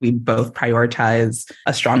We both prioritize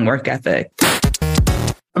a strong work ethic.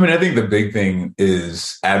 I mean, I think the big thing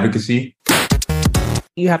is advocacy.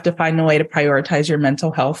 You have to find a way to prioritize your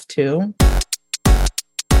mental health too.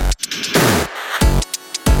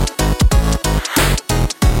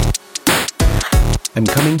 I'm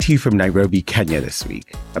coming to you from Nairobi, Kenya this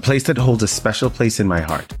week, a place that holds a special place in my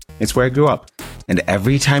heart. It's where I grew up. And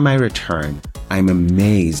every time I return, I'm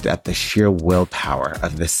amazed at the sheer willpower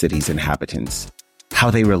of the city's inhabitants, how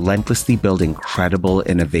they relentlessly build incredible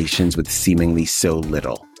innovations with seemingly so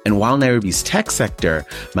little. And while Nairobi's tech sector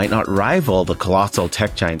might not rival the colossal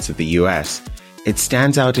tech giants of the US, it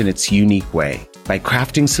stands out in its unique way by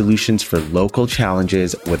crafting solutions for local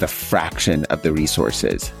challenges with a fraction of the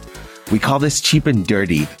resources. We call this cheap and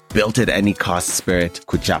dirty, built at any cost spirit,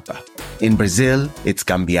 kuchapa. In Brazil, it's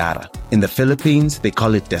gambiara. In the Philippines, they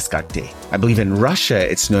call it descarte. I believe in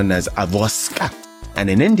Russia, it's known as avoska. And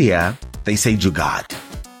in India, they say jugad.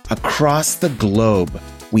 Across the globe,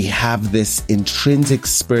 we have this intrinsic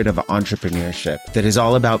spirit of entrepreneurship that is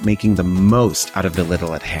all about making the most out of the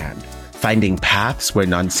little at hand, finding paths where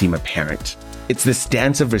none seem apparent. It's this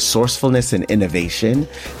dance of resourcefulness and innovation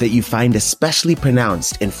that you find especially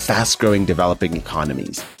pronounced in fast-growing developing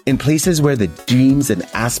economies, in places where the dreams and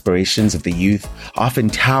aspirations of the youth often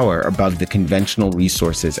tower above the conventional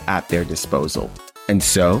resources at their disposal. And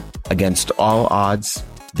so, against all odds,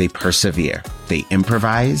 they persevere, they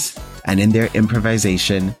improvise, and in their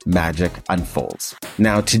improvisation, magic unfolds.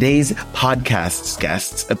 Now, today's podcast's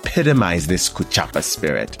guests epitomize this kuchapa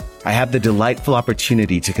spirit. I had the delightful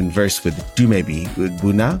opportunity to converse with Toby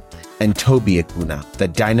Egbuna and Toby Egbuna, the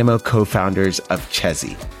dynamo co-founders of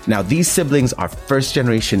Chezie. Now, these siblings are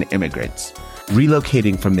first-generation immigrants,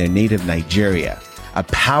 relocating from their native Nigeria, a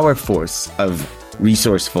power force of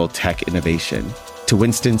resourceful tech innovation, to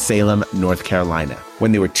Winston-Salem, North Carolina,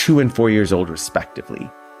 when they were 2 and 4 years old, respectively.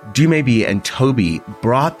 Dumebi and Toby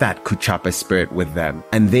brought that kuchapa spirit with them,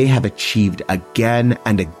 and they have achieved again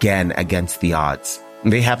and again against the odds.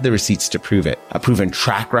 They have the receipts to prove it. A proven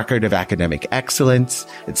track record of academic excellence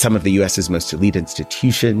at some of the US's most elite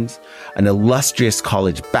institutions, an illustrious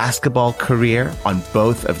college basketball career on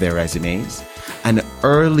both of their resumes, and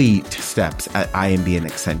early steps at IMB and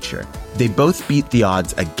Accenture. They both beat the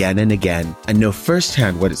odds again and again and know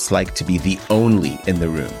firsthand what it's like to be the only in the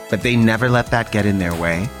room. But they never let that get in their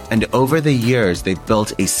way. And over the years, they've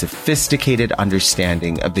built a sophisticated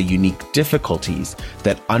understanding of the unique difficulties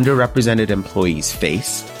that underrepresented employees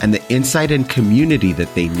face and the insight and community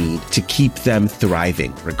that they need to keep them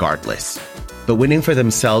thriving regardless. But winning for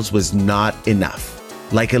themselves was not enough.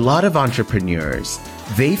 Like a lot of entrepreneurs,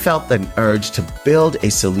 they felt an urge to build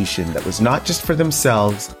a solution that was not just for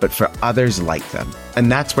themselves, but for others like them.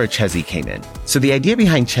 And that's where Chezie came in. So the idea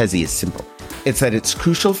behind Chezie is simple. It's that it's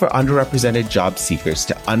crucial for underrepresented job seekers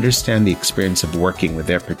to understand the experience of working with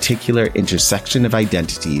their particular intersection of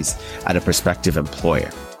identities at a prospective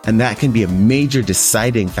employer. And that can be a major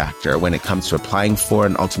deciding factor when it comes to applying for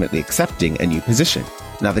and ultimately accepting a new position.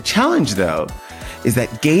 Now, the challenge, though, is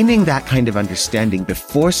that gaining that kind of understanding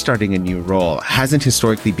before starting a new role hasn't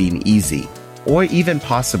historically been easy or even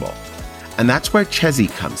possible. And that's where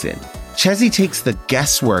Chezie comes in. Chezie takes the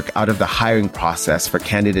guesswork out of the hiring process for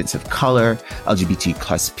candidates of color,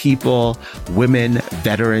 LGBT+ people, women,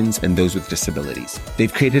 veterans, and those with disabilities.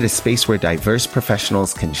 They've created a space where diverse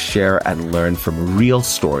professionals can share and learn from real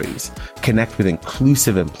stories, connect with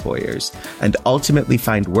inclusive employers, and ultimately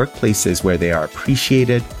find workplaces where they are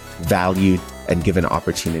appreciated, valued, and given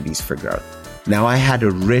opportunities for growth. Now, I had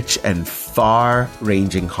a rich and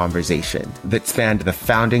far-ranging conversation that spanned the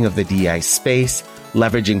founding of the DEI space,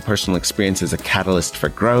 leveraging personal experience as a catalyst for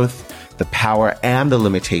growth, the power and the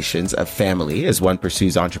limitations of family as one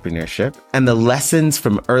pursues entrepreneurship, and the lessons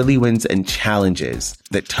from early wins and challenges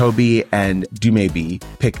that Toby and Dumebi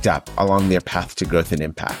picked up along their path to growth and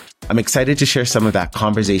impact. I'm excited to share some of that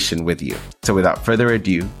conversation with you. So without further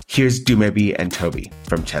ado, here's Dumebi and Toby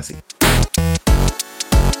from Chezie.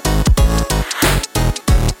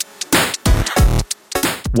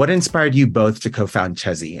 What inspired you both to co-found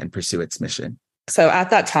Chezie and pursue its mission? So at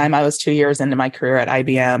that time, I was 2 years into my career at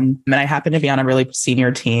IBM, and I happened to be on a really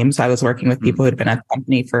senior team. So I was working with people who'd been at the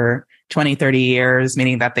company for 20, 30 years,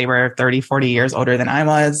 meaning that they were 30, 40 years older than I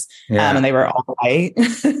was. And they were all white.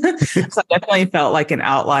 So I definitely felt like an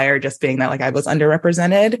outlier, just being that like I was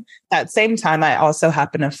underrepresented. At the same time, I also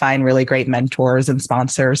happened to find really great mentors and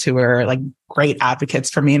sponsors who were like great advocates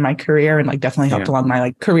for me in my career and like definitely helped along my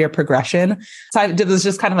like career progression. So I was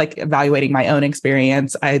just kind of like evaluating my own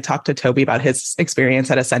experience. I talked to Toby about his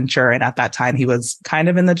experience at Accenture. And at that time, he was kind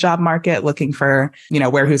of in the job market looking for,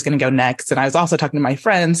 where he was going to go next. And I was also talking to my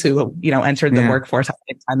friends who, entered the workforce at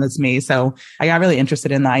the same time as me. So I got really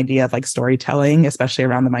interested in the idea of like storytelling, especially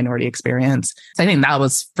around the minority experience. So I think that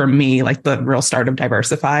was for me, like the real start of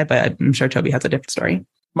Diversify, but I'm sure Toby has a different story.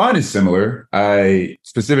 Mine is similar. I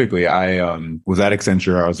was at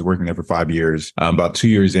Accenture. I was working there for 5 years. About 2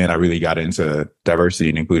 years in, I really got into diversity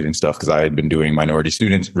and inclusion stuff because I had been doing minority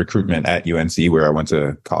student recruitment at UNC where I went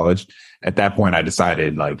to college. At that point, I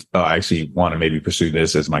decided I actually want to maybe pursue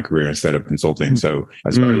this as my career instead of consulting. So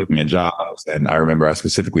I started looking at jobs, and I remember I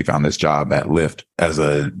specifically found this job at Lyft as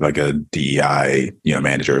a DEI,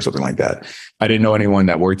 manager or something like that. I didn't know anyone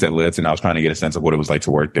that worked at Lyft, and I was trying to get a sense of what it was like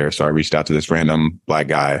to work there. So I reached out to this random Black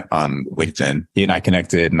guy on LinkedIn. He and I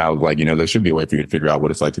connected, and I was like, there should be a way for you to figure out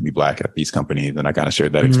what it's like to be Black at these companies. And I kind of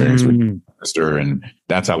shared that experience with my sister, and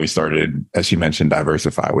that's how we started, as she mentioned,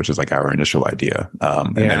 Diversify, which is like our initial idea.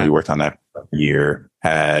 And then we worked on that for a year,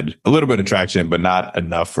 had a little bit of traction, but not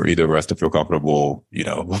enough for either of us to feel comfortable,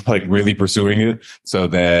 really pursuing it. So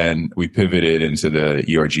then we pivoted into the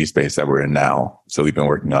ERG space that we're in now. So we've been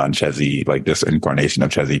working on Chezie, like this incarnation of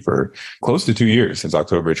Chezie, for close to 2 years, since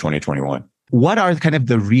October 2021. What are kind of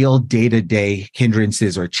the real day-to-day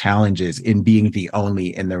hindrances or challenges in being the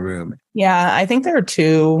only in the room? Yeah, I think there are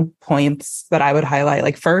 2 points that I would highlight.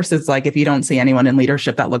 Like first is like, if you don't see anyone in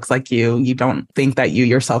leadership that looks like you don't think that you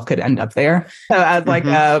yourself could end up there. So as like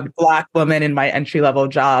a Black woman in my entry-level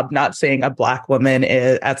job, not seeing a Black woman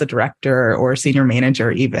as a director or senior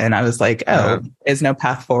manager even, I was like, there's no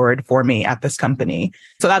path forward for me at this company.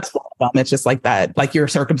 So that's one of them. It's just like that, like your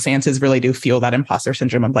circumstances really do fuel that imposter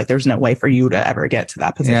syndrome of like, there's no way for you to ever get to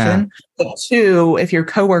that position. But 2, if your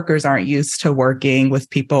coworkers aren't used to working with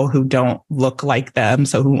people who don't look like them,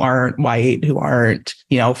 so who aren't white, who aren't,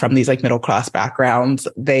 from these like middle class backgrounds,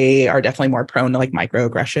 they are definitely more prone to like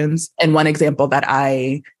microaggressions. And one example that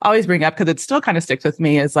I always bring up, because it still kind of sticks with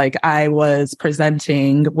me, is like I was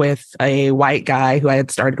presenting with a white guy who I had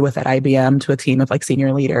started with at IBM to a team of like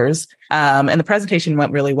senior leaders. And the presentation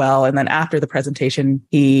went really well. And then after the presentation,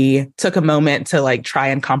 he took a moment to like try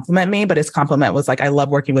and compliment me. But his compliment was like, I love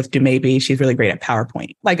working with Dumebi. She's really great at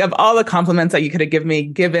PowerPoint. Like of all the compliments that you could have given me,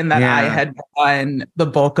 given that I had done the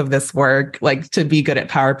bulk of this work, like to be good at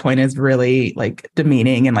PowerPoint is really like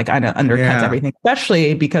demeaning and like undercuts everything,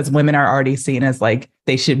 especially because women are already seen as like,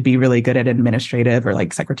 they should be really good at administrative or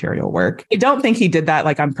like secretarial work. I don't think he did that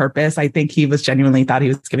like on purpose. I think he was genuinely thought he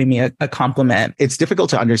was giving me a compliment. It's difficult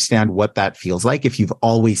to understand what that feels like if you've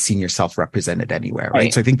always seen yourself represented anywhere,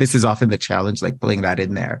 right? So I think this is often the challenge, like pulling that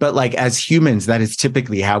in there. But like as humans, that is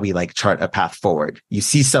typically how we like chart a path forward. You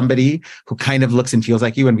see somebody who kind of looks and feels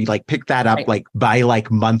like you, and we like pick that up like by like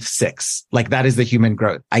month 6. Like that is the human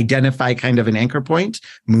growth. Identify kind of an anchor point,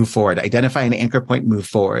 move forward. Identify an anchor point, move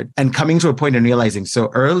forward. And coming to a point and realizing so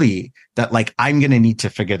early that like, I'm going to need to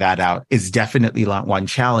figure that out is definitely one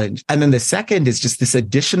challenge. And then the second is just this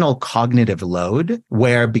additional cognitive load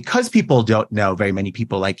where because people don't know very many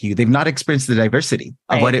people like you, they've not experienced the diversity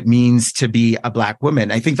of what it means to be a Black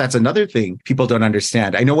woman. I think that's another thing people don't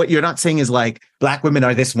understand. I know what you're not saying is like Black women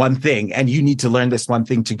are this one thing and you need to learn this one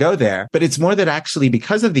thing to go there. But it's more that actually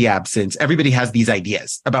because of the absence, everybody has these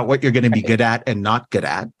ideas about what you're going to be good at and not good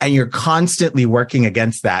at. And you're constantly working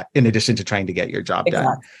against that in addition to trying to get your job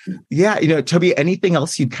done. Yeah. Toby, anything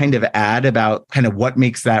else you'd kind of add about kind of what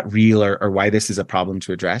makes that real or why this is a problem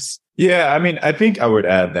to address? Yeah, I mean, I think I would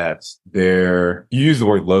add that you use the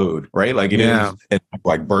word load, right? Like it is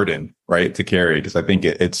like burden, right, to carry. Because I think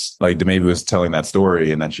it's like Dumebi was telling that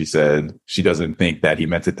story and then she said she doesn't think that he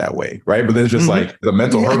meant it that way, right? But there's just like the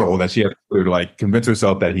mental hurdle that she has to like convince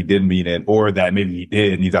herself that he didn't mean it or that maybe he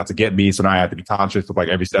did and he's out to get me. So now I have to be conscious of like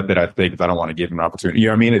every step that I take because I don't want to give him an opportunity. You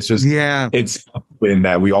know what I mean? It's just, it's something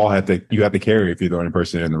that you have to carry if you're the only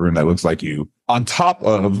person in the room that looks like you, on top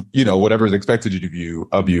of, whatever is expected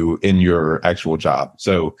of you in your actual job.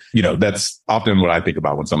 So, that's often what I think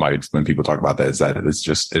about when people talk about that is that it's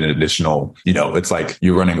just an additional, it's like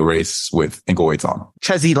you're running a race with ankle weights on.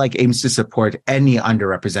 Chezie aims to support any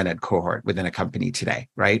underrepresented cohort within a company today,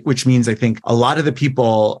 right? Which means I think a lot of the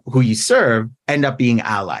people who you serve end up being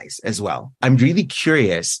allies as well. I'm really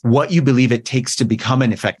curious what you believe it takes to become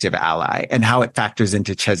an effective ally and how it factors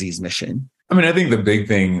into Chezie's mission. I mean, I think the big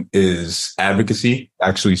thing is advocacy.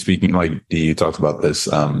 Actually speaking, like you talked about this,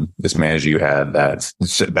 this manager you had that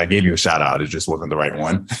gave you a shout out. It just wasn't the right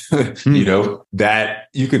one. You know, that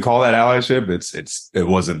you could call that allyship. It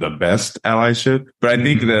wasn't the best allyship, but I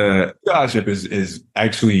think the allyship is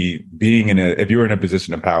actually being if you're in a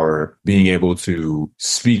position of power, being able to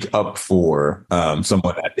speak up for,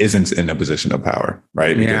 someone that isn't in a position of power,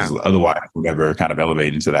 right? Because otherwise we'll never kind of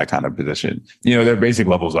elevate into that kind of position. You know, there are basic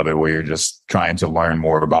levels of it where you're just trying to learn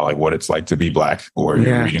more about like what it's like to be Black, or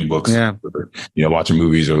you're reading books, or, you know, watching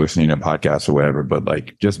movies or listening to podcasts or whatever. But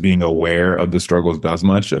like just being aware of the struggles does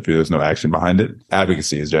much if there's no action behind it.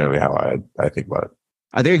 Advocacy is generally how I think about it.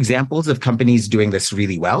 Are there examples of companies doing this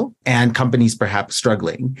really well and companies perhaps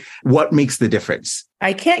struggling? What makes the difference?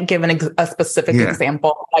 I can't give a specific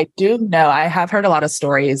example. I do know I have heard a lot of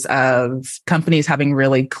stories of companies having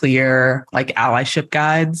really clear like allyship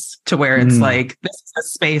guides to where it's like, this is a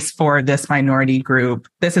space for this minority group.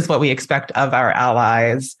 This is what we expect of our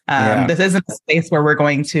allies. This isn't a space where we're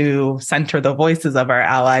going to center the voices of our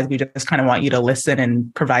allies. We just kind of want you to listen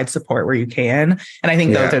and provide support where you can. And I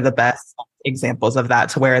think those are the best examples of that,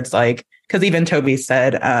 to where it's like, because even Toby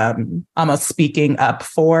said, almost speaking up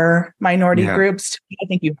for minority groups. I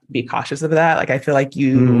think you have to be cautious of that. Like, I feel like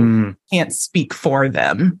you can't speak for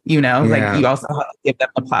them, you know, like you also have to give them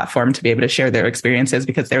a platform to be able to share their experiences,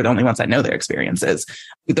 because they're the only ones that know their experiences.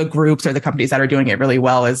 The groups or the companies that are doing it really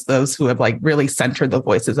well is those who have like really centered the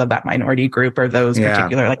voices of that minority group or those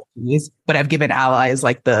particular like these, but have given allies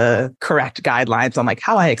like the correct guidelines on like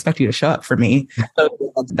how I expect you to show up for me. Those are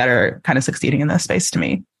the ones that are kind of succeeding in this space to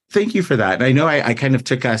me. Thank you for that. And I know I kind of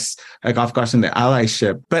took us like off course in the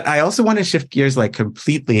allyship, but I also want to shift gears like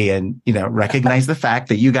completely and, you know, recognize the fact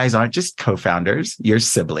that you guys aren't just co-founders, you're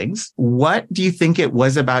siblings. What do you think it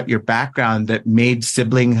was about your background that made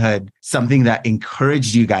siblinghood something that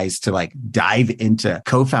encouraged you guys to like dive into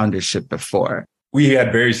co-foundership before? We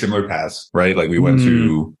had very similar paths, right? Like we went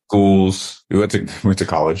to schools, we went to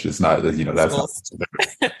college. It's not, you know, that's not,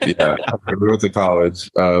 we went to college.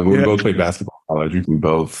 We both played basketball in college. We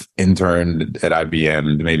both interned at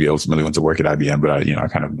IBM, maybe ultimately went to work at IBM, but I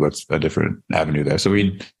kind of looked a different avenue there. So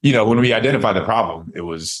we, you know, when we identified the problem, we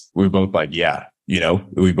were both like, you know,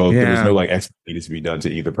 we both, there was no like expert needed to be done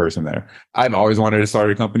to either person there. I've always wanted to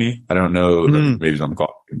start a company. I don't know, maybe I'm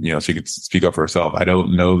called, you know, she could speak up for herself. I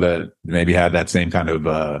don't know that maybe had that same kind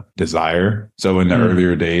of desire. So in the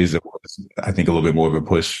earlier days, it was, I think, a little bit more of a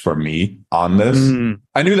push for me on this.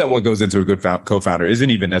 I knew that what goes into a good co-founder isn't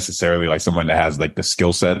even necessarily like someone that has like the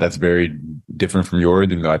skill set that's very different from yours.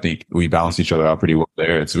 Even though I think we balance each other out pretty well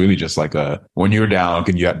there. It's really just like when you're down,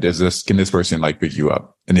 can this person like pick you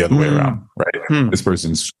up? And the other way around, right? This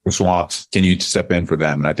person's swamped. Can you step in for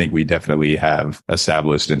them? And I think we definitely have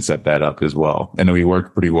established and set that up as well. And we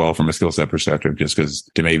work pretty well from a skill set perspective, just because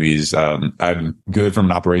Dumebi's, I'm good from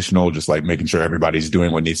an operational, just like making sure everybody's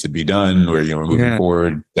doing what needs to be done, or, you know, moving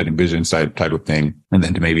forward, setting vision type of thing. And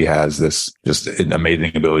then Dumebi has this just an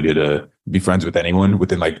amazing ability to be friends with anyone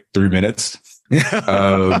within like 3 minutes.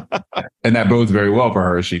 And that bodes very well for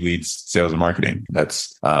her. She leads sales and marketing.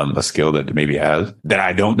 That's a skill that maybe has that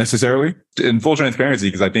I don't necessarily. In full transparency,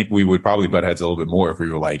 because I think we would probably butt heads a little bit more if we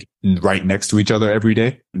were like right next to each other every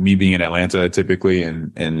day. Me being in Atlanta typically,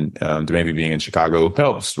 and maybe being in Chicago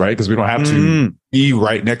helps, right? Because we don't have to be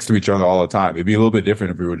right next to each other all the time. It'd be a little bit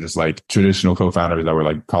different if we were just like traditional co-founders that were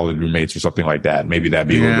like college roommates or something like that. Maybe that'd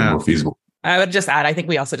be a little bit more feasible. I would just add, I think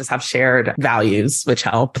we also just have shared values, which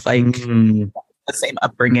help, like the same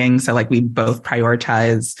upbringing. So like we both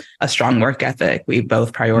prioritize a strong work ethic. We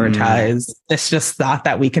both prioritize this just thought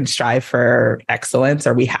that we can strive for excellence,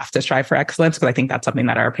 or we have to strive for excellence. Because I think that's something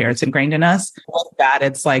that our parents ingrained in us. With that,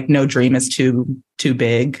 it's like no dream is too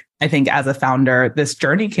big. I think as a founder, this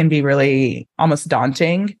journey can be really almost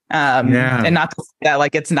daunting. And not to say that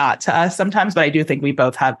like it's not to us sometimes, but I do think we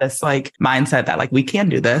both have this like mindset that like we can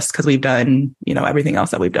do this because we've done, you know, everything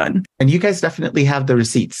else that we've done. And you guys definitely have the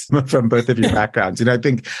receipts from both of your backgrounds. And I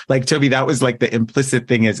think like Toby, that was like the implicit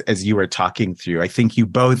thing as you were talking through. I think you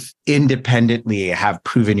both independently have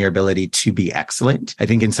proven your ability to be excellent. I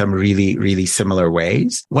think in some really, really similar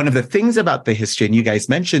ways. One of the things about the history, and you guys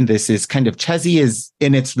mentioned this, is kind of Chezie is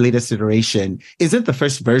in its latest iteration isn't the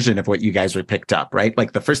first version of what you guys were picked up, right?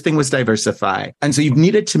 Like the first thing was Diversify. And so you've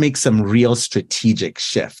needed to make some real strategic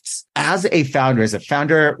shifts. As a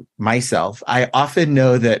founder myself, I often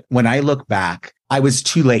know that when I look back, I was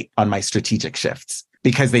too late on my strategic shifts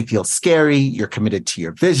because they feel scary. You're committed to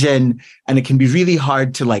your vision, and it can be really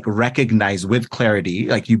hard to like recognize with clarity,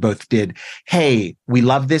 like you both did. Hey, we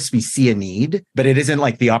love this. We see a need, but it isn't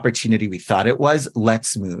like the opportunity we thought it was.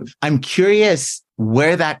 Let's move. I'm curious,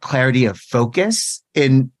 where that clarity of focus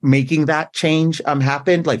in making that change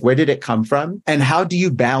happened? Like, where did it come from? And how do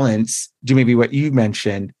you balance, maybe what you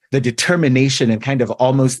mentioned, the determination and kind of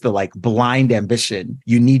almost the like blind ambition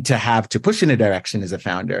you need to have to push in a direction as a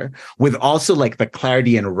founder, with also like the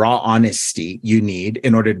clarity and raw honesty you need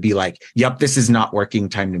in order to be like, yep, this is not working,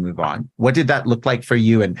 time to move on. What did that look like for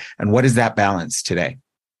you? And what is that balance today?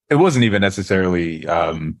 It wasn't even necessarily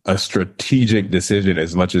a strategic decision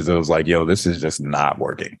as much as it was like, yo, this is just not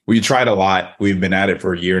working. We tried a lot. We've been at it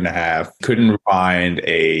for a year and a half. Couldn't find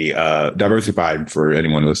a Diversify, for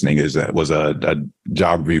anyone listening, was a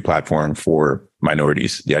job review platform for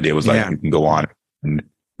minorities. The idea was like, you can go on and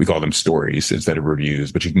we call them stories instead of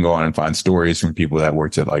reviews, but you can go on and find stories from people that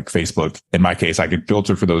worked at like Facebook. In my case, I could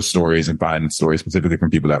filter for those stories and find stories specifically from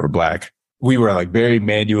people that were Black. We were like very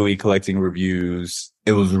manually collecting reviews.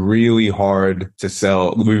 It was really hard to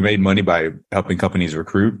sell. We made money by helping companies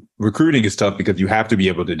recruit. Recruiting is tough because you have to be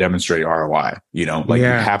able to demonstrate ROI, you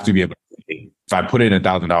have to be able to, if I put in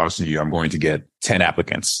 $1,000 to you, I'm going to get 10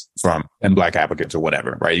 applicants and Black applicants or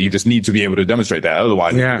whatever, right? You just need to be able to demonstrate that.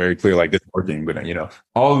 Otherwise, it's very clear, like, this is working. But,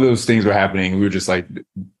 all of those things were happening. We were just like,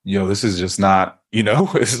 this is just not,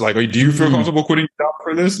 it's like, do you feel comfortable quitting your job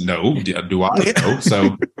for this? No. Do I? No.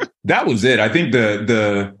 So that was it. I think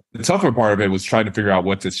the tougher part of it was trying to figure out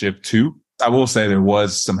what to shift to. I will say there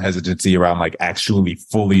was some hesitancy around like actually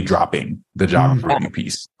fully dropping the job review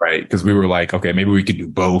piece, right? Because we were like, okay, maybe we could do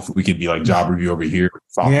both. We could be like job review over here,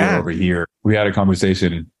 software over here. We had a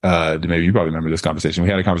conversation, maybe you probably remember this conversation. We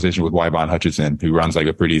had a conversation with Yvonne Hutchinson, who runs like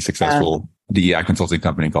a pretty successful DEI consulting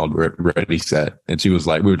company called Ready Set. And she was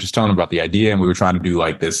like, we were just telling her about the idea and we were trying to do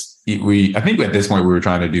like this. I think at this point we were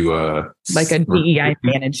trying to do a DEI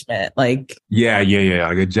management, like. Yeah.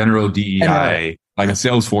 Like a general DEI. Like a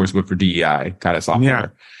Salesforce, but for DEI kind of software. Yeah.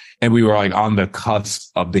 And we were like on the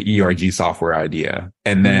cusp of the ERG software idea.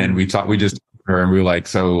 And then we just her and we were like,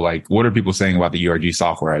 so like, what are people saying about the ERG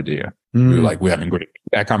software idea? We were like, we're having great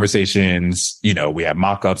conversations. We have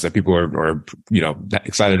mock-ups that people are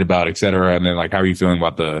excited about, et cetera. And then like, how are you feeling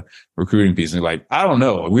about the recruiting piece? And like, I don't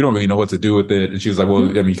know. We don't really know what to do with it. And she was like, well,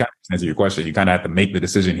 I mean, you kind of answer your question. You kind of have to make the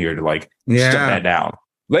decision here to like shut that down.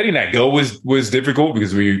 Letting that go was difficult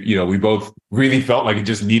because we both really felt like it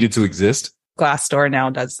just needed to exist. Glassdoor now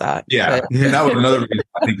does that. Yeah. And that was another reason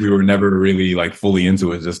I think we were never really like fully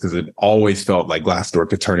into it, just because it always felt like Glassdoor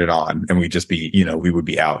could turn it on and we'd just be, we would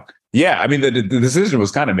be out. Yeah. I mean, the decision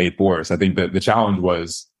was kind of made for us. I think that the challenge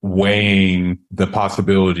was weighing the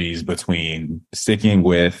possibilities between sticking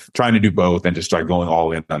with trying to do both and just start going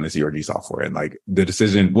all in on this ERG software. And like the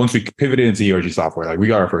decision, once we pivoted into ERG software, like we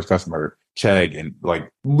got our first customer, Chegg, in like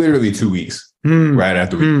literally 2 weeks right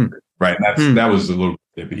after we, right. And that was a little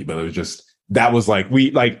iffy, but it was just, that was like,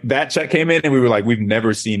 that check came in and we were like, we've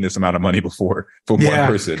never seen this amount of money before from one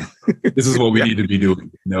person. This is what we need to be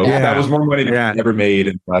doing. That was more money than we ever made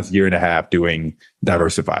in the last year and a half doing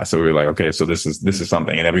Diversify. So we were like, okay, so this is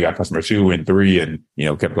something. And then we got customer 2 and 3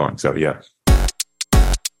 and, kept going. So yeah.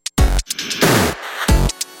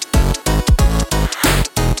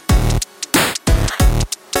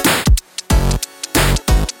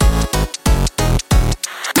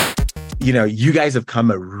 You guys have come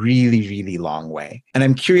a really, really long way. And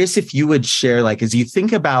I'm curious if you would share, like, as you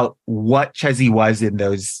think about what Chezie was in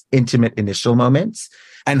those intimate initial moments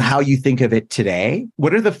and how you think of it today,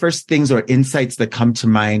 what are the first things or insights that come to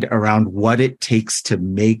mind around what it takes to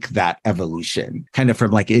make that evolution, kind of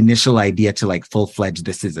from like initial idea to like full-fledged,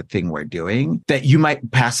 this is a thing we're doing, that you might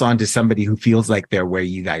pass on to somebody who feels like they're where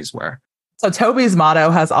you guys were? So Toby's motto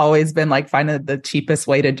has always been like, find the cheapest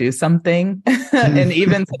way to do something. And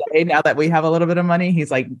even today, now that we have a little bit of money, he's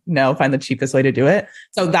like, no, find the cheapest way to do it.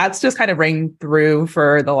 So that's just kind of ring through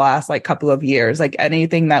for the last like couple of years. Like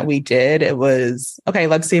anything that we did, it was, okay,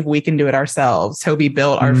 let's see if we can do it ourselves. Toby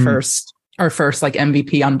built our first like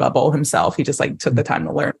MVP on Bubble himself. He just like took the time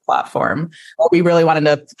to learn the platform. We really wanted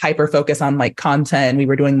to hyper focus on like content. We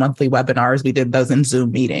were doing monthly webinars. We did those in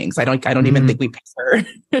Zoom meetings. I don't even think we paid for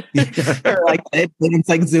like it's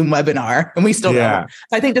like Zoom webinar, and we still don't.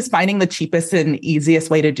 So I think just finding the cheapest and easiest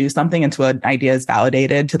way to do something until an idea is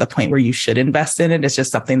validated to the point where you should invest in it is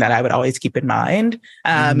just something that I would always keep in mind.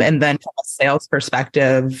 And then from a sales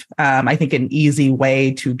perspective, I think an easy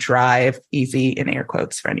way to drive, easy in air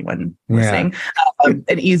quotes for anyone listening,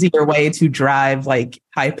 an easier way to drive like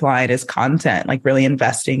pipeline is content, like really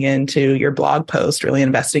investing into your blog post, really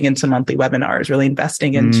investing into monthly webinars, really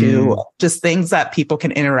investing into just things that people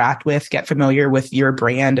can interact with, get familiar with your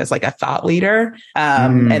brand as like a thought leader.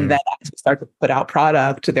 And then as you start to put out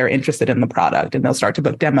product, they're interested in the product and they'll start to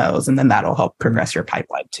book demos, and then that'll help progress your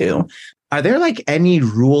pipeline too. Are there like any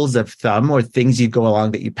rules of thumb or things you go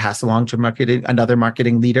along that you pass along to another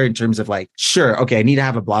marketing leader in terms of like, sure, okay, I need to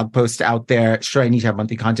have a blog post out there. Sure, I need to have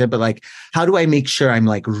monthly content, but like, how do I make sure I'm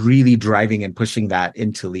like really driving and pushing that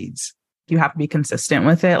into leads? You have to be consistent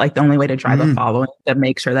with it. Like the only way to drive a following is to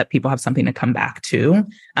make sure that people have something to come back to.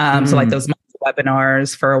 So like those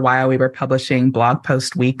webinars, for a while, we were publishing blog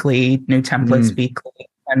posts weekly, new templates weekly,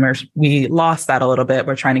 and we lost that a little bit.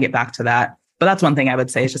 We're trying to get back to that. But that's one thing I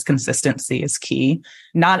would say is just consistency is key.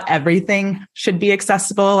 Not everything should be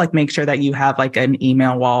accessible. Like make sure that you have like an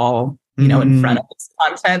email wall, in front of this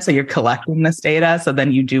content. So you're collecting this data. So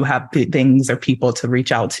then you do have things or people to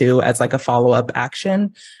reach out to as like a follow-up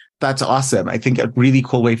action. That's awesome. I think a really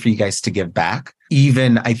cool way for you guys to give back,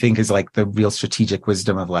 even I think is like the real strategic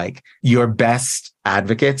wisdom of like your best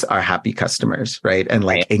advocates are happy customers, right? And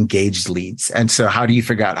like engaged leads. And so how do you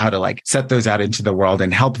figure out how to like set those out into the world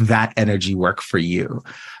and help that energy work for you?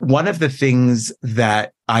 One of the things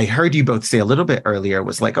that I heard you both say a little bit earlier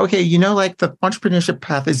was like, okay, like the entrepreneurship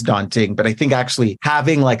path is daunting, but I think actually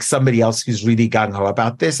having like somebody else who's really gung-ho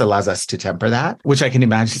about this allows us to temper that, which I can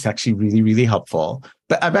imagine is actually really, really helpful.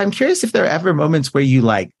 But I'm curious if there are ever moments where you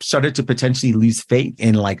like started to potentially lose faith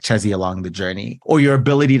in like Chezie along the journey or your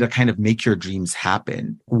ability to kind of make your dreams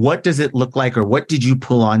happen. What does it look like or what did you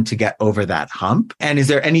pull on to get over that hump? And is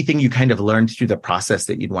there anything you kind of learned through the process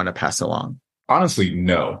that you'd want to pass along? Honestly,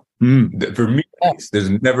 no. For me, there's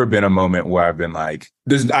never been a moment where I've been like,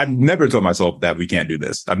 I've never told myself that we can't do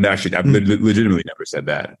this. I've legitimately never said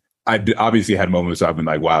that. I've obviously had moments where I've been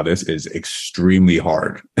like, wow, this is extremely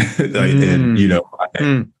hard. And,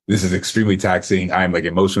 this is extremely taxing. I'm like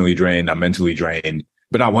emotionally drained. I'm mentally drained.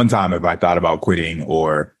 But not one time have I thought about quitting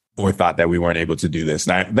or thought that we weren't able to do this.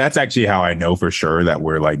 And that's actually how I know for sure that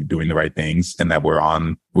we're like doing the right things and that we're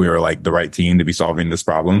like the right team to be solving this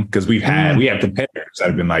problem. Because we have competitors that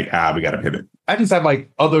have been like, we got to pivot. I just have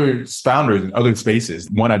like other founders in other spaces.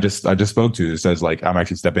 One I just spoke to says like, I'm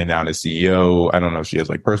actually stepping down as CEO. I don't know if she has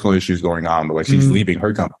like personal issues going on, but like she's leaving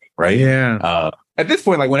her company. Right. Yeah. At this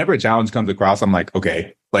point, like whenever a challenge comes across, I'm like,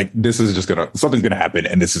 okay, like this is just something's going to happen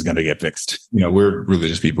and this is going to get fixed. We're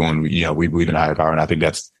religious people and we believe in higher power. And I think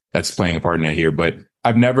that's playing a part in it here. But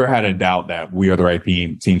I've never had a doubt that we are the right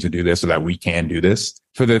team to do this or that we can do this.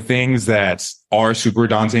 For the things that are super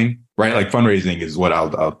daunting, right? Like fundraising is what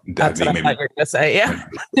that's what I thought you were going to say. Yeah.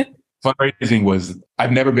 Fundraising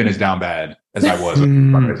I've never been as down bad as I was with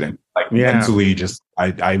fundraising. Like mentally,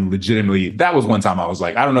 I legitimately, that was one time I was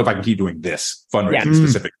like, I don't know if I can keep doing this fundraising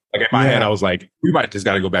specific. Like in my head, I was like, we might just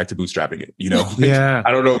got to go back to bootstrapping it, Like,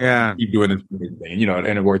 I don't know if I can keep doing this thing,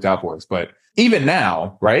 and it worked out for us. But even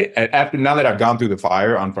now, right? Now that I've gone through the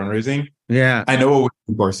fire on fundraising, I know what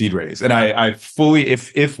we do for our seed raise. And I fully,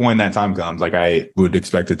 if when that time comes, like I would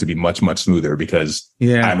expect it to be much, much smoother because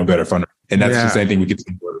I'm a better fundraiser. And that's the same thing we could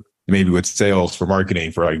do for maybe with sales, for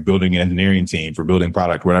marketing, for like building an engineering team, for building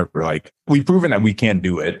product, whatever. Like we've proven that we can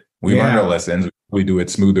do it. We learned our lessons. We do it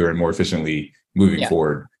smoother and more efficiently moving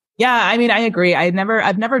forward. Yeah, I mean, I agree. I've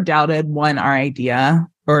never doubted one, our idea,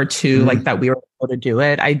 or two, like that we were able to do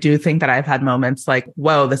it. I do think that I've had moments like,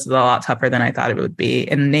 whoa, this is a lot tougher than I thought it would be.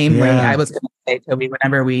 And namely, I was going to say, Toby,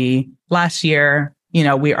 whenever last year,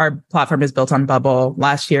 our platform is built on Bubble.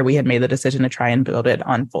 Last year, we had made the decision to try and build it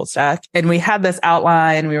on full stack. And we had this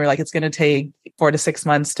outline. We were like, it's going to take 4 to 6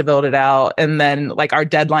 months to build it out. And then like our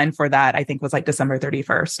deadline for that, I think was like December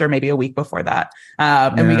 31st or maybe a week before that.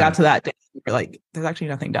 And we got to that day. We were like, there's actually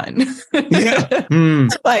nothing done.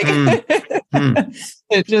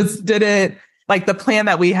 It just didn't. Like the plan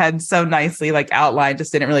that we had so nicely like outlined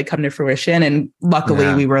just didn't really come to fruition. And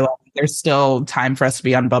luckily we were like, there's still time for us to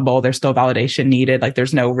be on Bubble. There's still validation needed. Like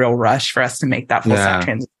there's no real rush for us to make that full stack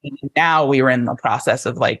transition. Now we were in the process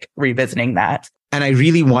of like revisiting that. And I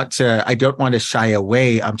don't want to shy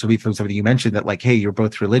away, Toby, from something you mentioned that like, hey, you're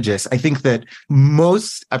both religious. I think that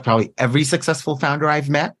probably every successful founder I've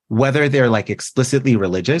met, whether they're like explicitly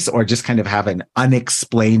religious or just kind of have an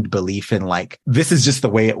unexplained belief in like, this is just the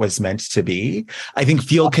way it was meant to be, I think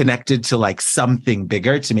feel connected to like something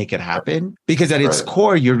bigger to make it happen. Because at its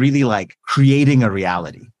core, you're really like creating a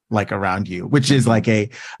reality like around you, which is like I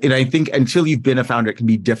think until you've been a founder, it can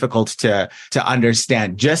be difficult to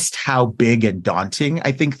understand just how big and daunting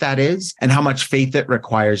I think that is and how much faith it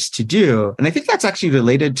requires to do. And I think that's actually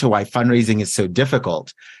related to why fundraising is so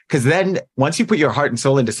difficult. Because then once you put your heart and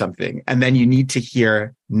soul into something and then you need to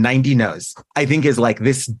hear 90 no's, I think is like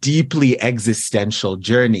this deeply existential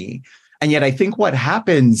journey. And yet I think what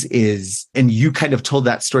happens is, and you kind of told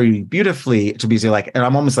that story beautifully to be like, and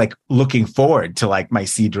I'm almost like looking forward to like my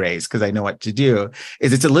seed raise because I know what to do,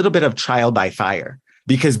 is it's a little bit of trial by fire.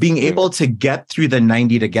 because being able to get through the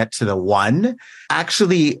 90 to get to the 1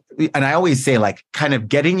 actually, and I always say like kind of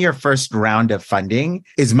getting your first round of funding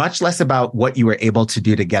is much less about what you were able to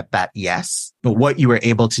do to get that yes, but what you were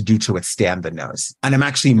able to do to withstand the no's. And I'm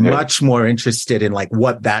actually much more interested in like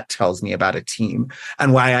what that tells me about a team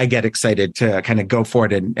and why I get excited to kind of go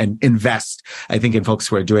forward and invest, I think, in folks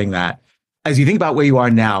who are doing that. As you think about where you are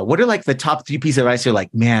now, what are like the top 3 pieces of advice you're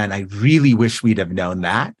like, man, I really wish we'd have known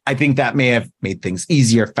that. I think that may have made things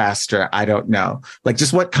easier, faster. I don't know. Like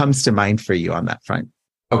just what comes to mind for you on that front?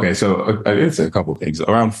 Okay. So it's a couple of things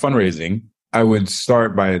around fundraising. I would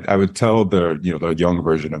tell the young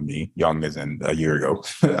version of me, young as in a year ago,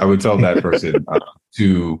 I would tell that person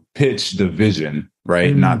to pitch the vision,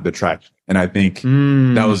 right? Not the traction. And I think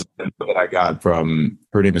that was what I got from,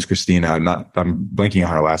 her name is Christina. I'm blanking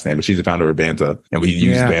on her last name, but she's the founder of Banta. And we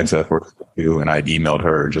used Banta for you. And I'd emailed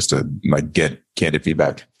her just to like get candid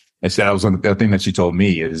feedback. And so that was the thing that she told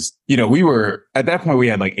me is, we were at that point, we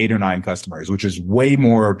had like 8 or 9 customers, which is way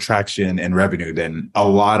more traction and revenue than a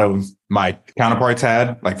lot of my counterparts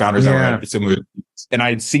had, like founders that were similar. And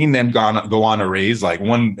I'd seen them go on to raise like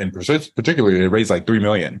one in particular, they raised like 3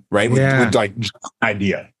 million, right? With like just an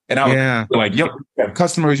idea. And I was like, yo, you have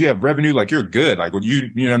customers, you have revenue, like you're good. Like when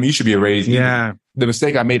you know what I mean? You should be a raise. Yeah. The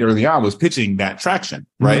mistake I made early on was pitching that traction,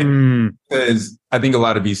 right? Because I think a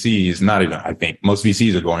lot of VCs, I think most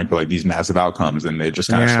VCs are going for like these massive outcomes and they're just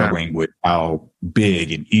kind of struggling with how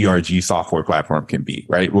big an ERG software platform can be,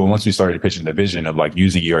 right? Well, once we started pitching the vision of like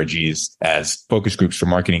using ERGs as focus groups for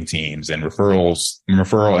marketing teams and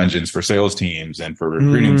referral engines for sales teams and for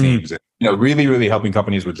recruiting teams, and, really, really helping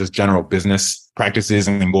companies with just general business practices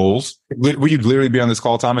and goals. Would you literally be on this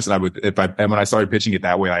call, Thomas? And when I started pitching it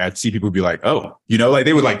that way, I'd see people be like, oh, like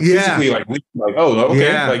they would like physically like, oh,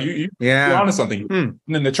 okay. Like you're onto something. And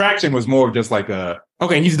then the traction was more of just like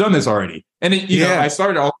okay, he's done this already. And I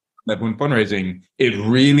started all that when fundraising, it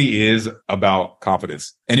really is about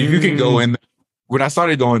confidence. And if you can go in, when I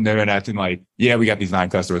started going there and acting like, we got these 9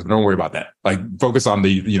 customers, but don't worry about that. Like focus on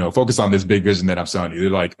this big vision that I'm selling you. They're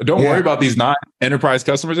like, don't worry about these 9 enterprise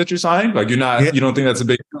customers that you're signing. Like you don't think that's a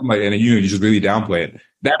big deal. Like, and you just really downplay it.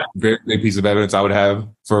 That's a very big piece of evidence I would have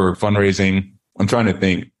for fundraising. I'm trying to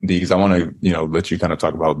think, because I want to, let you kind of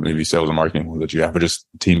talk about maybe sales and marketing that you have, but just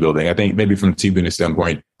team building. I think maybe from a team building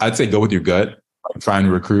standpoint, I'd say go with your gut. Trying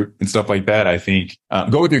to recruit and stuff like that. I think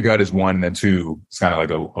go with your gut is 1, and then 2, it's kind of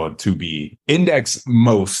like a to be index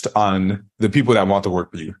most on the people that want to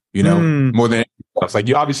work for you, more than anything else. Like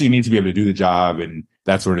you obviously need to be able to do the job and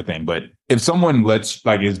that sort of thing. But if someone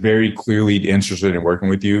is very clearly interested in working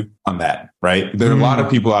with you on that, right? There are a lot of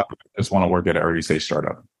people out there that just want to work at an early stage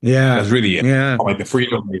startup. Yeah. That's really it. Yeah. Like the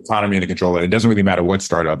freedom, the autonomy, and the control. It doesn't really matter what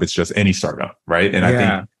startup. It's just any startup, right? And I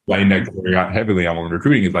think why I index very heavily on when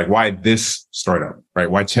recruiting is like, why this startup, right?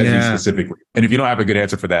 Why Chezie specifically? And if you don't have a good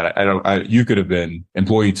answer for that, you could have been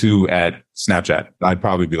employee 2 at Snapchat. I'd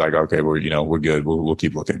probably be like, okay, we're good. We'll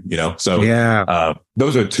keep looking, So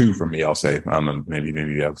those are 2 from me, I'll say. Maybe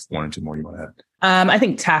you have 1 or 2 more you want to add. I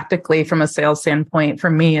think tactically from a sales standpoint, for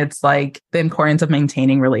me, it's like the importance of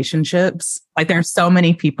maintaining relationships. Like there's so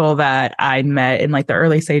many people that I met in like the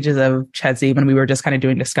early stages of Chezie when we were just kind of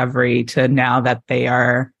doing discovery to now that they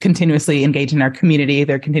are continuously engaged in our community.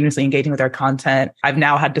 They're continuously engaging with our content. I've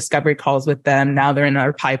now had discovery calls with them. Now they're in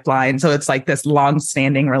our pipeline. So it's like this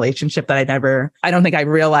long-standing relationship that I don't think I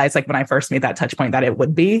realized like when I first made that touch point that it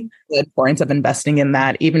would be the importance of investing in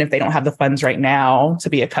that, even if they don't have the funds right now to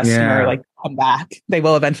be a customer, like come back. They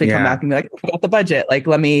will eventually come back and be like, I got the budget. Like,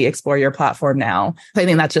 let me explore your platform now. I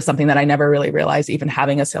think that's just something that I never really realized, even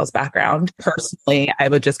having a sales background. Personally, I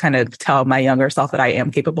would just kind of tell my younger self that I am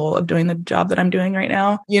capable of doing the job that I'm doing right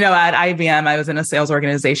now. At IBM, I was in a sales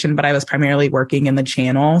organization, but I was primarily working in the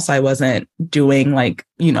channel. So I wasn't doing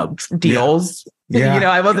deals.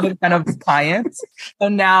 I wasn't in front of clients. So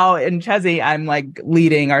now in Chezie, I'm like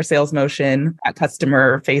leading our sales motion at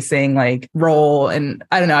customer facing like role. And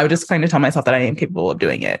I don't know, I would just kind of tell myself that I am capable of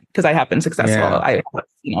doing it because I have been successful. I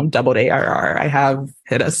doubled ARR. I have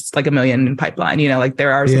hit us like 1 million in pipeline.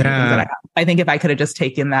 There are some things that I think if I could have just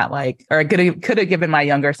taken that or could have given my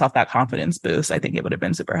younger self that confidence boost, I think it would have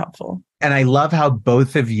been super helpful. And I love how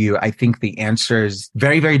both of you, I think the answers,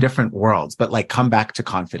 very, very different worlds, but like come back to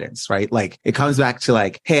confidence, right? Like it comes back to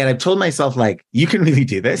like, hey, and I've told myself like, you can really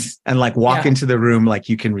do this and like walk into the room like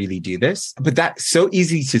you can really do this. But that's so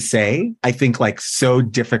easy to say, I think like so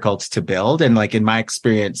difficult to build. And like in my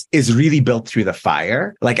experience is really built through the fire.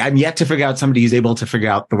 there. Like I'm yet to figure out somebody who's able to figure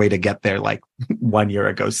out the way to get there like 1 year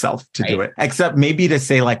ago self to do it. Except maybe to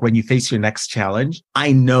say like when you face your next challenge,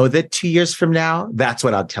 I know that 2 years from now, that's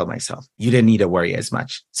what I'll tell myself. You didn't need to worry as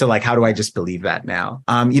much. So like, how do I just believe that now?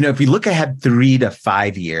 If we look ahead 3 to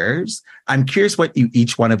 5 years, I'm curious what you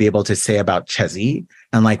each want to be able to say about Chezie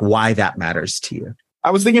and like why that matters to you.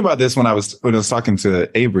 I was thinking about this when I was talking to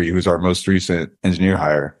Avery, who's our most recent engineer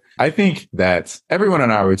hire. I think that everyone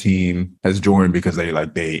on our team has joined because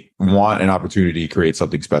they want an opportunity to create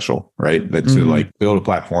something special, right? That to like build a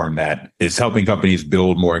platform that is helping companies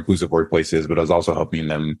build more inclusive workplaces, but is also helping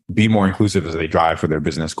them be more inclusive as they drive for their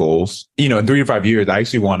business goals. In 3 to 5 years, I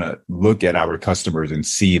actually want to look at our customers and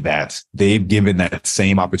see that they've given that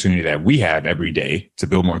same opportunity that we have every day to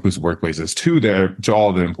build more inclusive workplaces to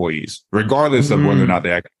all the employees, regardless of whether or not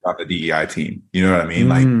they actually on the DEI team. You know what I mean?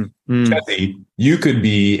 Like, Chezie, you could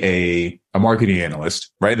be a marketing analyst,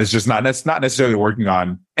 right? That's not necessarily working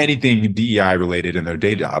on anything DEI related in their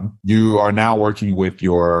day job. You are now working with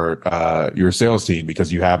your sales team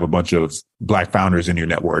because you have a bunch of Black founders in your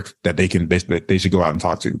network that they should go out and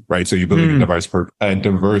talk to, right? So you're building a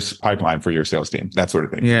diverse pipeline for your sales team, that sort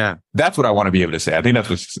of thing. Yeah. That's what I want to be able to say. I think that's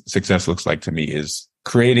what success looks like to me, is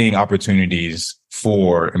creating opportunities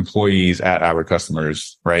for employees at our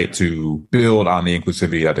customers, right, to build on the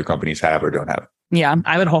inclusivity that their companies have or don't have. Yeah,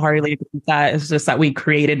 I would wholeheartedly agree with that. It's just that we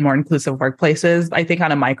created more inclusive workplaces. I think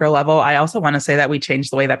on a micro level, I also want to say that we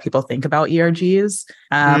changed the way that people think about ERGs.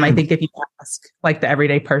 I think if you ask like the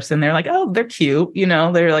everyday person, they're like, oh, they're cute.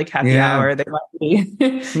 They're like happy hour. They want to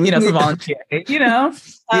be, some volunteer,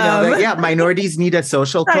 minorities need a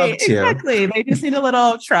social club too. Exactly. They just need a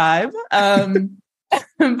little tribe.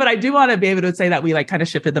 But I do want to be able to say that we like kind of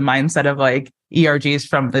shifted the mindset of like ERGs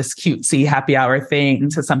from this cutesy happy hour thing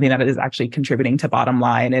to something that is actually contributing to bottom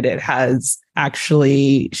line. And it has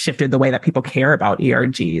actually shifted the way that people care about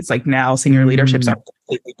ERGs. Like now senior leaderships are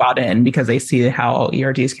completely bought in because they see how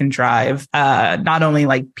ERGs can drive not only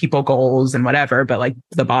like people goals and whatever, but like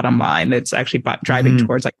the bottom line. It's actually driving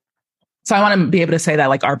towards like. So I want to be able to say that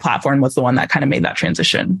like our platform was the one that kind of made that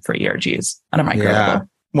transition for ERGs on a micro level.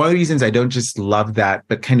 One of the reasons I don't just love that,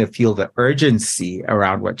 but kind of feel the urgency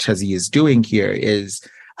around what Chezie is doing here is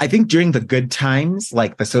I think during the good times,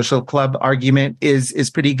 like the social club argument is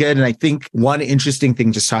pretty good. And I think one interesting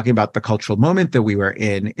thing, just talking about the cultural moment that we were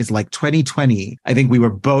in, is like 2020. I think we were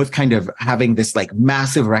both kind of having this like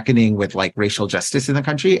massive reckoning with like racial justice in the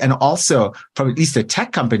country. And also from at least a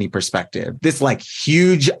tech company perspective, this like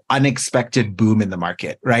huge unexpected boom in the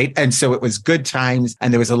market, right? And so it was good times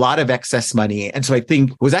and there was a lot of excess money. And so I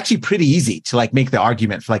think it was actually pretty easy to like make the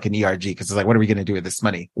argument for like an ERG, because it's like, what are we going to do with this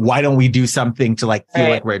money? Why don't we do something to like feel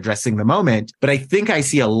like we're addressing the moment? But I think I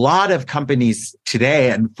see a lot of companies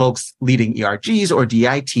today and folks leading ERGs or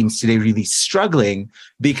DI teams today really struggling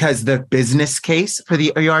because the business case for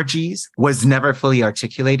the ERGs was never fully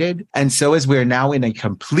articulated. And so as we're now in a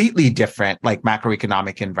completely different like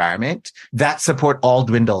macroeconomic environment, that support all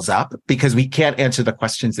dwindles up because we can't answer the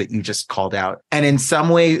questions that you just called out. And in some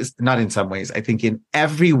ways, not in some ways, I think in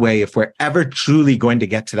every way, if we're ever truly going to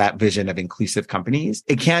get to that vision of inclusive companies,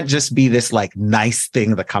 it can't just be this like nice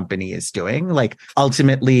thing the company is doing. Like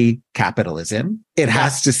ultimately capitalism, it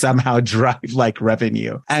has to somehow drive like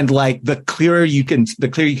revenue. And like the clearer you can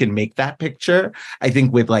make that picture, I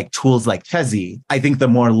think with like tools like Chezie, I think the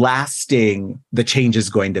more lasting the change is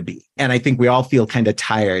going to be. And I think we all feel kind of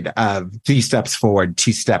tired of 3 steps forward,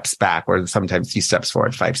 2 steps back, or sometimes 2 steps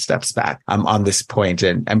forward, 5 steps back on this point.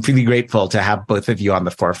 And I'm really grateful to have both of you on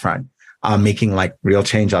the forefront, making like real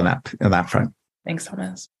change on that front. Thanks,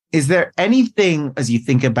 Thomas. Is there anything as you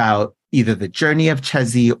think about either the journey of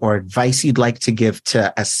Chezie or advice you'd like to give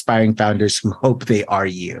to aspiring founders who hope they are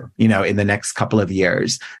you, in the next couple of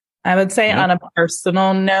years? I would say on a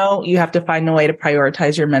personal note, you have to find a way to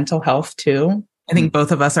prioritize your mental health too. I think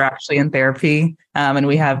both of us are actually in therapy, and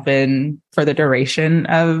we have been for the duration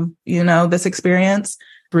of, this experience.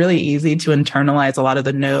 Really easy to internalize a lot of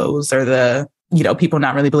the no's or the, people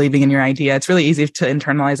not really believing in your idea. It's really easy to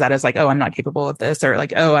internalize that as like, oh, I'm not capable of this, or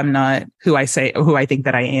like, oh, I'm not who I think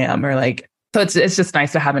that I am, or like, so it's just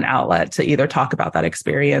nice to have an outlet to either talk about that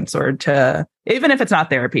experience or to, even if it's not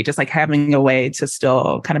therapy, just like having a way to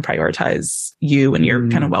still kind of prioritize you and your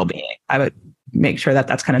kind of well-being. I would make sure that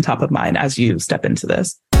that's kind of top of mind as you step into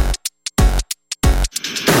this.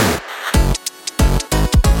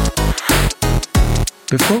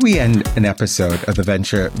 Before we end an episode of the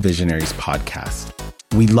Venture Visionaries podcast,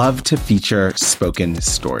 we love to feature Spoken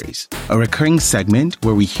Stories, a recurring segment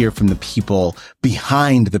where we hear from the people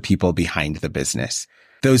behind the business,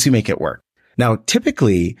 those who make it work. Now,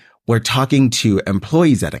 typically, we're talking to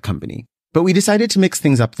employees at a company, But we decided to mix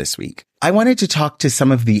things up this week. I wanted to talk to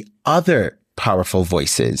some of the other powerful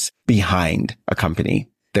voices behind a company,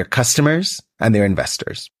 their customers and their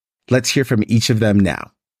investors. Let's hear from each of them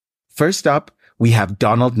now. First up, we have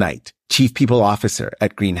Donald Knight, Chief People Officer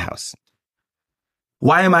at Greenhouse.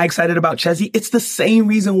 Why am I excited about Chezie? It's the same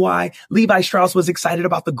reason why Levi Strauss was excited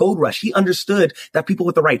about the gold rush. He understood that people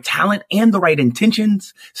with the right talent and the right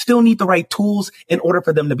intentions still need the right tools in order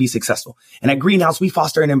for them to be successful. And at Greenhouse, we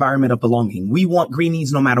foster an environment of belonging. We want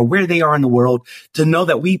Greenies, no matter where they are in the world, to know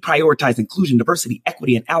that we prioritize inclusion, diversity,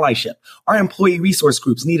 equity, and allyship. Our employee resource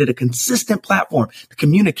groups needed a consistent platform to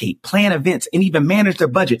communicate, plan events, and even manage their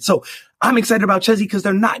budget. So I'm excited about Chezie because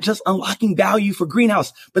they're not just unlocking value for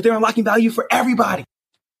Greenhouse, but they're unlocking value for everybody.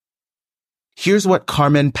 Here's what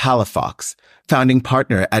Carmen Palafox, founding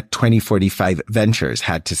partner at 2045 Ventures,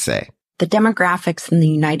 had to say. The demographics in the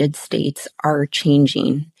United States are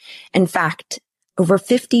changing. In fact, over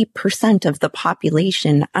 50% of the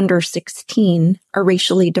population under 16 are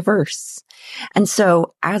racially diverse. And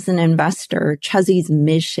so as an investor, Chezie's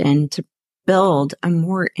mission to build a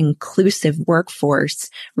more inclusive workforce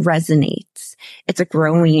resonates. It's a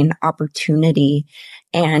growing opportunity.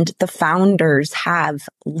 And the founders have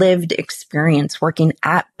lived experience working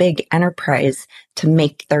at big enterprise to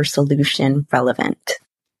make their solution relevant.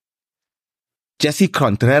 Jesse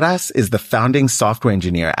Contreras is the founding software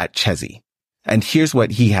engineer at Chezie. And here's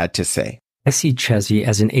what he had to say. I see Chezie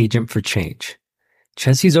as an agent for change.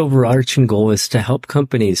 Chezie's overarching goal is to help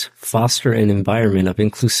companies foster an environment of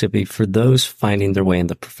inclusivity for those finding their way in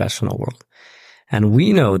the professional world. And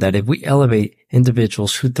we know that if we elevate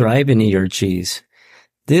individuals who thrive in ERGs,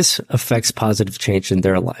 this affects positive change in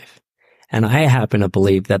their life. And I happen to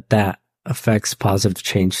believe that that affects positive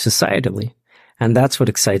change societally. And that's what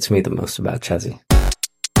excites me the most about Chezie.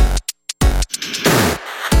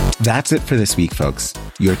 That's it for this week, folks.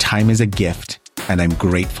 Your time is a gift, and I'm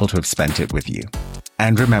grateful to have spent it with you.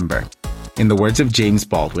 And remember, in the words of James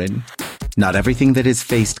Baldwin, not everything that is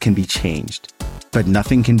faced can be changed, but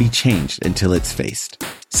nothing can be changed until it's faced.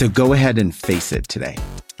 So go ahead and face it today.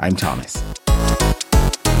 I'm Thomas.